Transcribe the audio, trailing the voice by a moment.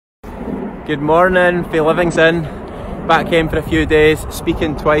Good morning from Livingston. Back home for a few days,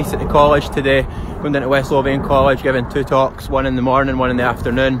 speaking twice at the college today. Going down to West Lothian College, giving 2 talks, one in the morning, one in the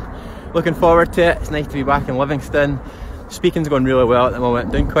afternoon. Looking forward to it. It's nice to be back in Livingston. Speaking's going really well at the moment.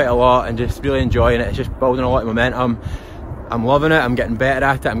 I'm doing quite a lot and just really enjoying it. It's just building a lot of momentum. I'm loving it. I'm getting better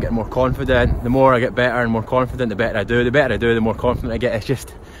at it. I'm getting more confident. The more I get better and more confident, the better I do. The better I do, the more confident I get. It's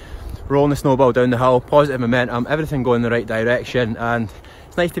just rolling the snowball down the hill, positive momentum, everything going in the right direction. And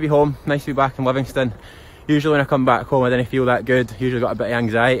it's nice to be home, nice to be back in Livingston. Usually when I come back home I don't feel that good, usually got a bit of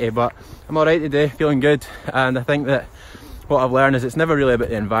anxiety, but I'm alright today, feeling good. And I think that what I've learned is it's never really about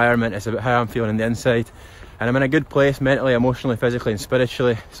the environment, it's about how I'm feeling on the inside. And I'm in a good place mentally, emotionally, physically and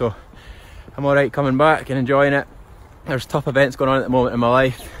spiritually, so I'm alright coming back and enjoying it. There's tough events going on at the moment in my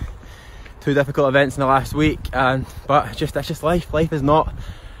life, 2 difficult events in the last week, but that's just life. Life is not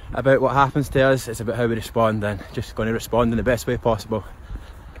about what happens to us, it's about how we respond, and just going to respond in the best way possible.